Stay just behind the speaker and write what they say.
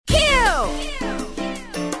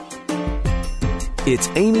It's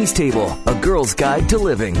Amy's Table, a girl's guide to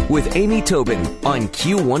living with Amy Tobin on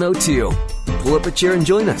Q102. Pull up a chair and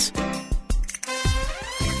join us.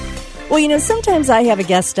 Well, sometimes I have a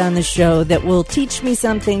guest on the show that will teach me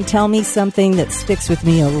something, tell me something that sticks with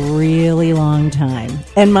me a really long time.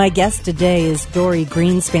 And my guest today is Dorie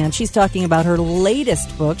Greenspan. She's talking about her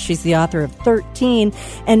latest book. She's the author of 13.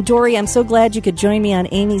 And Dorie, I'm so glad you could join me on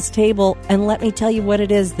Amy's Table and let me tell you what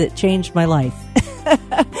it is that changed my life.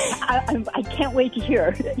 I can't wait to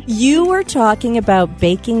hear. You were talking about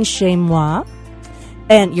baking chez moi.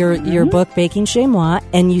 And your book, Baking Chez Moi,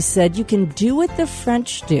 and you said you can do what the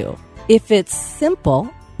French do. If it's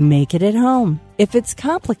simple, make it at home. If it's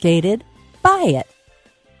complicated, buy it.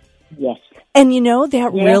 Yes. And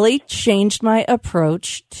that really changed my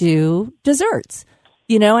approach to desserts.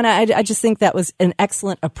 And I just think that was an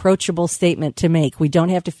excellent, approachable statement to make. We don't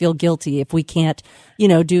have to feel guilty if we can't,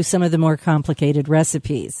 do some of the more complicated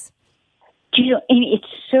recipes. Amy,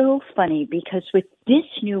 it's so funny because with this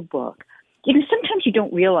new book, sometimes you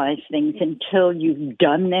don't realize things until you've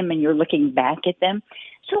done them and you're looking back at them.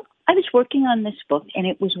 So I was working on this book, and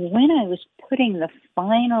it was when I was putting the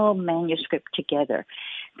final manuscript together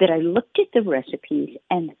that I looked at the recipes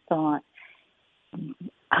and thought,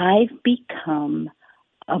 I've become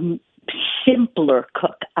a simpler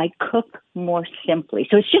cook. I cook more simply.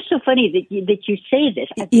 So it's just so funny that you say this.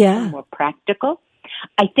 I've become more practical.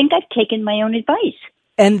 I think I've taken my own advice.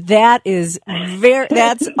 And that's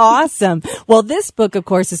awesome. Well, this book, of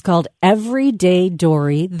course, is called Everyday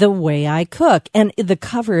Dorie, The Way I Cook. And the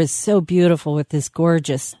cover is so beautiful with this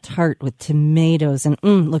gorgeous tart with tomatoes and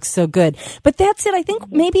looks so good. But that's it. I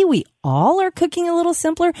think maybe we all are cooking a little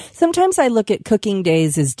simpler. Sometimes I look at cooking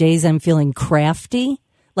days as days I'm feeling crafty.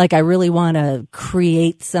 Like I really want to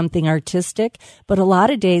create something artistic, but a lot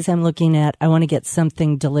of days I'm looking at, I want to get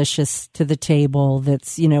something delicious to the table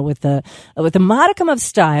that's, with a modicum of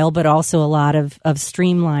style, but also a lot of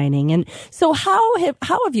streamlining. And so how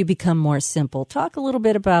have you become more simple? Talk a little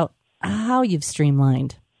bit about how you've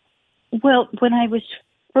streamlined. Well, when I was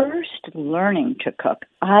first learning to cook,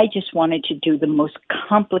 I just wanted to do the most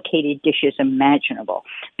complicated dishes imaginable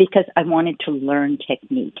because I wanted to learn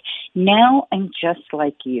technique. Now I'm just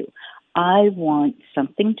like you. I want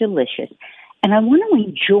something delicious, and I want to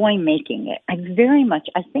enjoy making it. I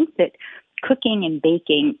think that cooking and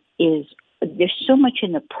baking there's so much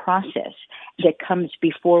in the process that comes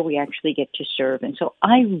before we actually get to serve. And so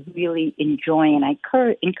I really enjoy, and I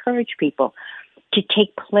encourage people to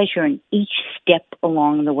take pleasure in each step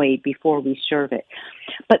along the way before we serve it.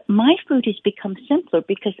 But my food has become simpler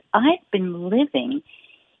because I've been living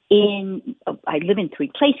I live in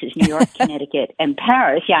 3 places, New York, Connecticut, and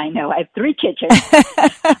Paris. Yeah, I know. I have 3 kitchens.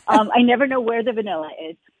 I never know where the vanilla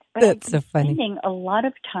is. But That's so funny. I'm spending a lot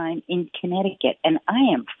of time in Connecticut, and I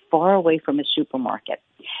am far away from a supermarket.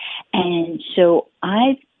 And so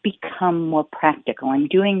I've become more practical. I'm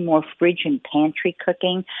doing more fridge and pantry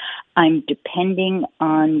cooking. I'm depending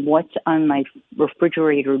on what's on my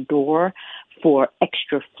refrigerator door for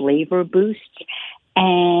extra flavor boosts.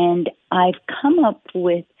 And I've come up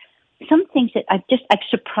with some things that I've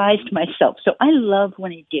surprised myself. So I love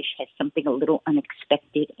when a dish has something a little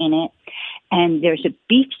unexpected in it. And there's a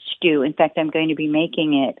beef stew. In fact, I'm going to be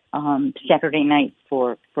making it Saturday night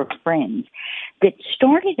for friends that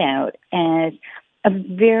started out as a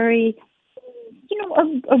very,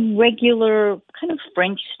 a regular kind of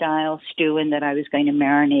French style stew, in that I was going to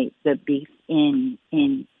marinate the beef in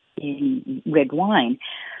red wine.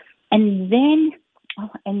 And then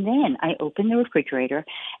I opened the refrigerator,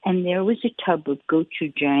 and there was a tub of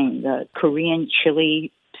gochujang, the Korean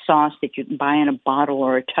chili sauce that you can buy in a bottle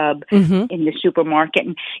or a tub in the supermarket.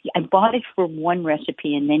 And I bought it for one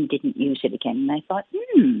recipe and then didn't use it again. And I thought,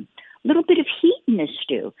 a little bit of heat in this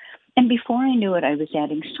stew. And before I knew it, I was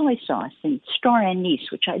adding soy sauce and star anise,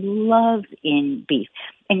 which I love in beef,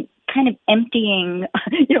 and kind of emptying,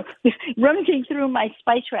 rummaging through my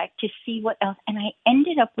spice rack to see what else. And I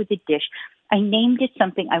ended up with a dish. I named it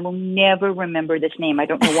something. I will never remember this name. I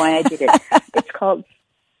don't know why I did it. It's called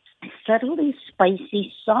Subtly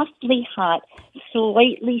Spicy, Softly Hot,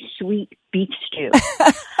 Slightly Sweet Beef Stew.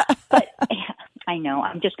 But I know,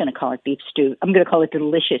 I'm just going to call it beef stew. I'm going to call it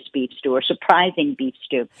delicious beef stew or surprising beef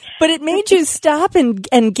stew. But it made you stop and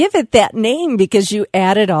give it that name because you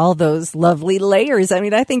added all those lovely layers. I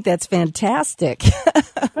mean, I think that's fantastic.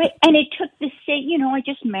 Right. And it took the same, I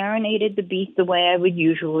just marinated the beef the way I would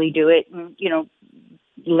usually do it and,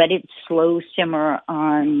 let it slow simmer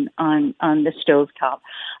on the stovetop.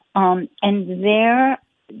 And there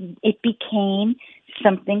it became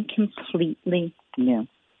something completely new.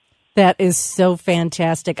 That is so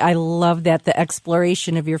fantastic. I love that, the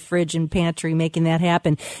exploration of your fridge and pantry, making that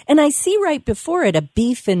happen. And I see right before it a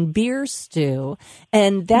beef and beer stew.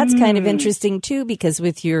 And that's kind of interesting, too, because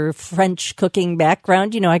with your French cooking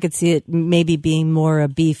background, I could see it maybe being more a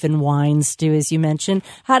beef and wine stew, as you mentioned.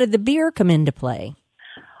 How did the beer come into play?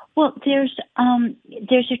 Well, there's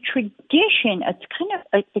a tradition. It's kind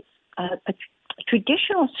of a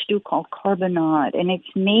traditional stew called carbonade, and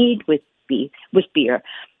it's made with beer.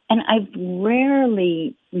 And I've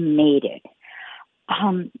rarely made it.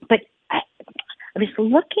 But I was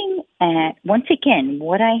looking at, once again,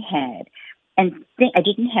 what I had, and I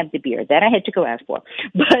didn't have the beer. That I had to go ask for.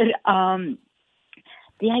 But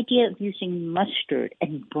the idea of using mustard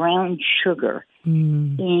and brown sugar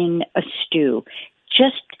in a stew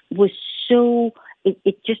just was so...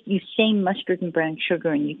 It just, you say mustard and brown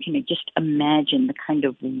sugar and you can just imagine the kind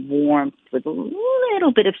of warmth with a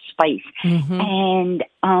little bit of spice. And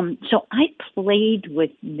so I played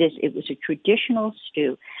with this. It was a traditional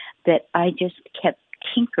stew that I just kept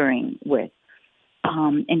tinkering with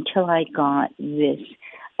until I got this,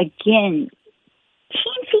 again,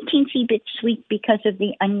 teensy bit sweet because of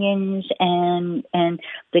the onions and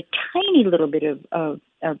the tiny little bit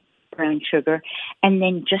of brown sugar, and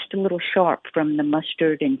then just a little sharp from the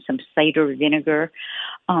mustard and some cider vinegar.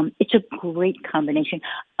 It's a great combination.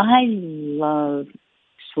 I love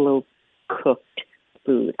slow cooked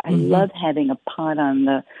food. I love having a pot on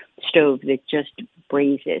the stove that just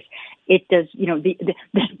braises. It does,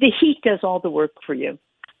 the heat does all the work for you.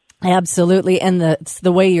 Absolutely. And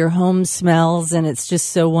the way your home smells, and it's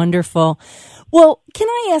just so wonderful. Well, can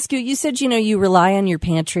I ask you, you said, you rely on your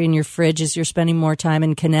pantry and your fridge as you're spending more time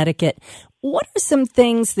in Connecticut. What are some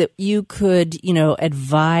things that you could,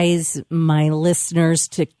 advise my listeners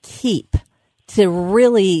to keep to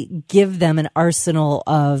really give them an arsenal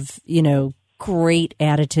of, great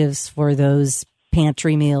additives for those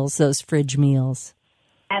pantry meals, those fridge meals?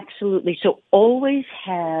 Absolutely. So always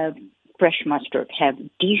have fresh mustard, have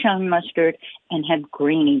Dijon mustard, and have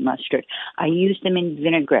grainy mustard. I use them in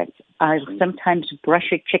vinaigrettes. I sometimes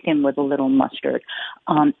brush a chicken with a little mustard.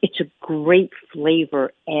 It's a great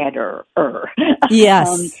flavor adder.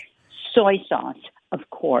 Yes. Soy sauce, of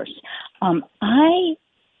course. I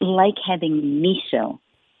like having miso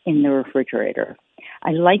in the refrigerator.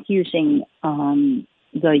 I like using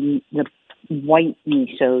the white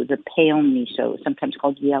miso, the pale miso, sometimes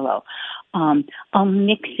called yellow. I'll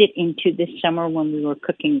mix it into this summer when we were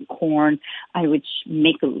cooking corn. I would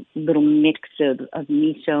make a little mix of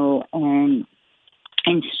miso and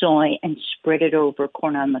soy and spread it over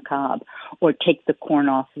corn on the cob, or take the corn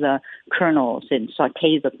off the kernels and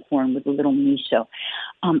saute the corn with a little miso.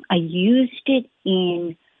 I used it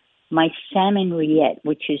in my salmon rillette,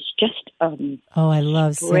 which is just I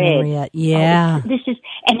love salmon rillette. Yeah.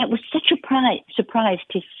 And it was such a surprise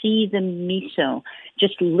to see the miso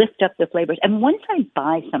just lift up the flavors. And once I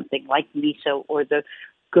buy something like miso or the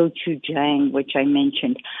gochujang, which I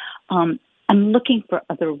mentioned, I'm looking for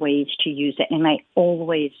other ways to use it, and I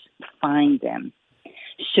always find them.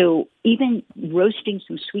 So even roasting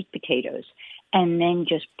some sweet potatoes and then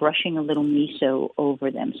just brushing a little miso over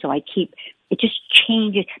them. So it just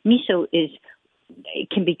changes. Miso it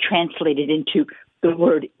can be translated into the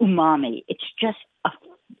word umami. It's just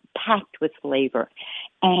packed with flavor.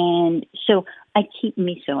 And so I keep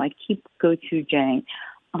miso, I keep gochujang,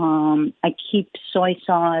 I keep soy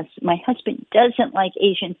sauce. My husband doesn't like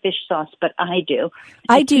Asian fish sauce, but I do.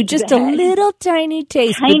 I do, just a little tiny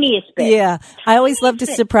taste. Tiniest bit. Yeah. I always love to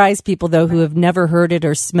surprise people, though, who have never heard it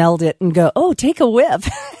or smelled it and go, oh, take a whiff.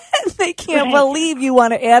 They can't believe you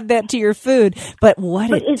want to add that to your food. But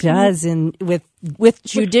it does with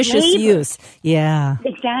judicious use. Yeah.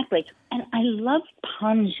 Exactly. And I love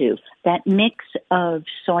ponzu, that mix of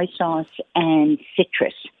soy sauce and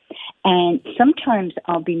citrus. And sometimes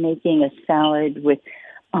I'll be making a salad with,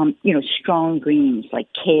 strong greens like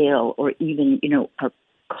kale, or even, a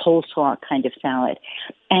coleslaw kind of salad.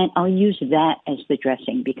 And I'll use that as the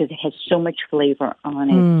dressing because it has so much flavor on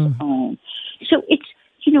its own. So it's,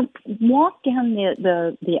 walk down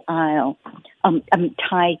the aisle,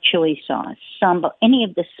 Thai chili sauce, sambal, any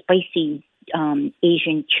of the spicy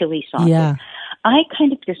Asian chili sauces. Yeah. I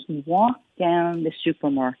kind of just walk down the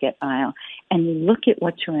supermarket aisle and look at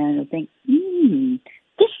what's around and think,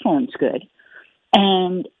 this sounds good,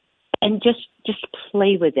 and just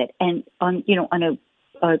play with it. And on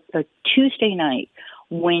a Tuesday night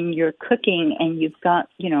when you're cooking and you've got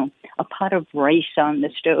a pot of rice on the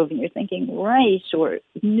stove and you're thinking rice or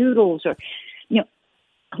noodles or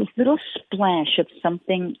a little splash of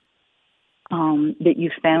something that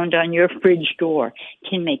you found on your fridge door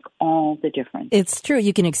can make all the difference. It's true.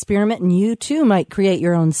 You can experiment, and you too might create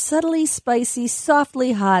your own subtly spicy,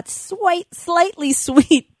 softly hot, slightly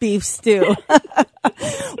sweet beef stew.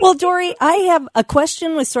 Well, Dory, I have a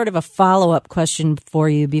question with sort of a follow-up question for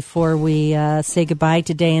you before we say goodbye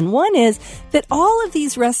today. And one is that all of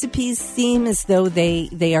these recipes seem as though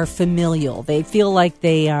they are familial. They feel like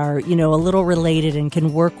they are, a little related and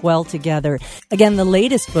can work well together. Again, the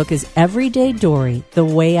latest book is Everyday Dory, The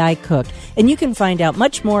Way I Cook. And you can find out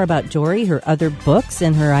much more about Dory, her other books,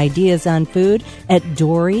 and her ideas on food at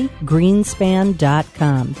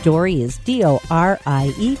DoryGreenspan.com. Dory is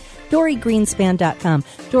DORIE. DoryGreenspan.com.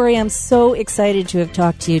 Dory, I'm so excited to have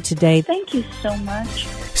talked to you today. Thank you so much.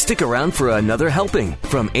 Stick around for another helping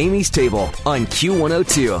from Amy's Table on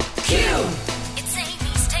Q102. Q! It's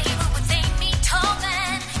Amy's Table with Amy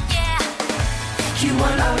Tobin, yeah.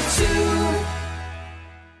 Q102.